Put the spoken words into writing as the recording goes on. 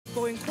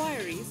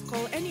inquiries,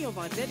 call any of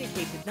our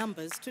dedicated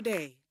numbers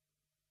today.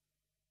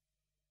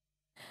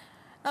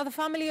 Now, the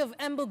family of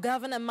Embu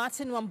Governor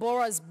Martin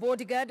Wambora's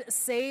bodyguard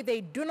say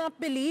they do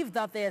not believe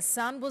that their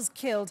son was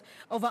killed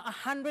over a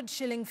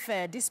 100-shilling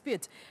fare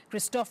dispute.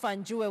 Christopher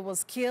Njue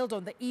was killed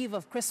on the eve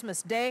of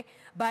Christmas Day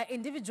by an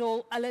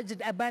individual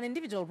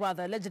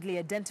allegedly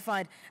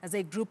identified as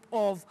a group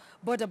of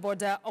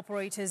border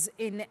operators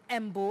in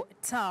Embu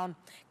town.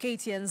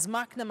 KTN's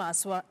Mark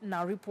Namaswa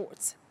now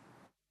reports.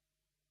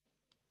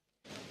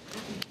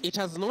 It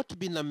has not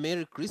been a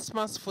Merry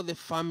Christmas for the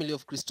family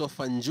of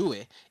Christopher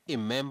Njue, a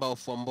member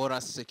of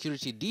Wambora's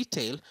security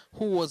detail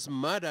who was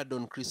murdered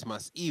on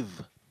Christmas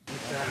Eve.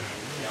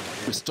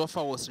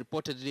 Christopher was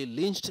reportedly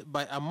lynched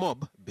by a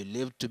mob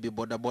believed to be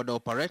border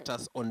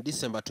operators on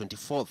December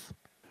 24th.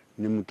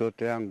 Ni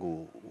mtoto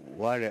yangu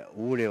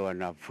ule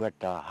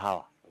wanafuata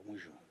hawa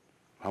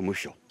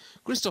mwisho.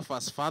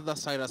 Christopher's father,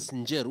 Cyrus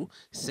Njeru,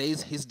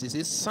 says his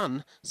deceased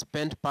son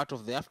spent part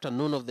of the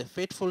afternoon of the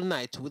fateful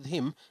night with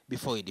him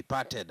before he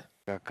departed.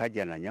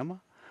 Akaja na nyama,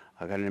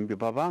 akaniambia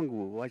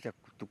babangu wacha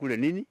tukule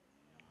nini?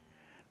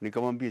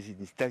 Nikamwambia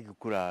sitaki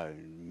kula,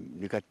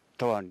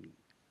 nikatoa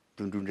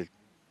tundunde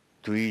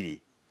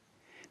tuili.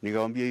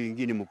 Nikamwambia hiyo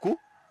nyingine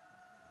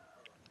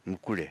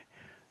mkule.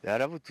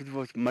 Alafu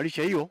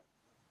tulivyomalisha hiyo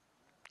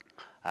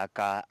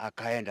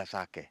akaenda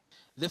zake.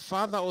 The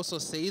father also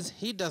says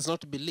he does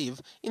not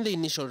believe in the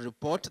initial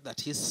report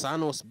that his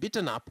son was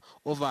beaten up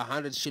over a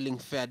 100-shilling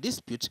fare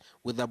dispute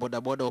with a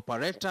border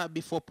operator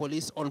before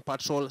police on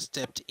patrol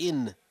stepped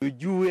in.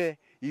 Ujue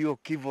hiyo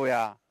kifo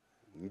ya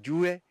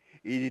Njue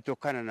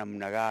ilitokana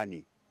namna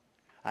gani?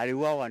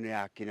 Aliuawa ni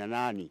akina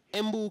nani?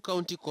 Embu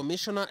County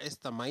Commissioner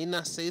Esther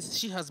Maina says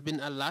she has been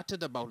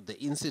alerted about the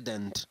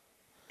incident.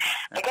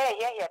 The guy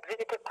here, he had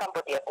visited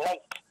somebody at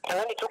night, and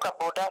when he took a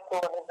border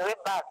on his way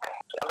back,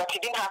 but he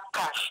didn't have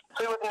cash.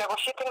 So he was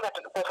negotiating that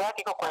the right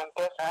people could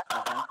M-Pesa,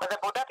 but the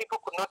border people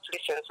could not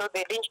listen, so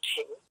they lynched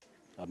him.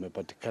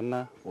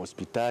 Amepatikana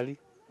hospitali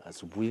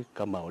asubuhi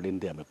kama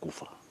Olende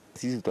amekufa.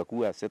 Sisi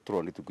tutakuwa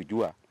settled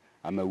tukijua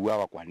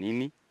ameuawa kwa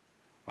nini,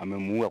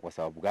 amemuua kwa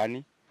sababu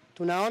gani.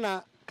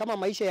 Tunaona kama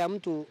maisha ya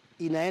mtu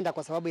inaenda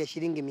kwa sababu ya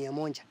shilingi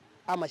 100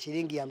 ama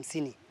shilingi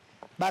 50.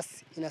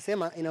 Basi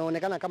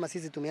inaonekana kama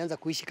sisi tumeanza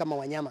kuishi kama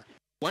wanyama.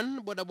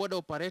 One border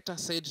operator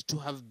said to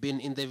have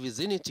been in the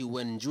vicinity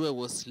when Njue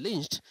was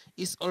lynched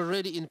is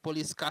already in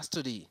police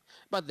custody,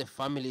 but the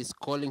family is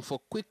calling for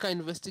quicker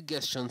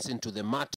investigations into the matter.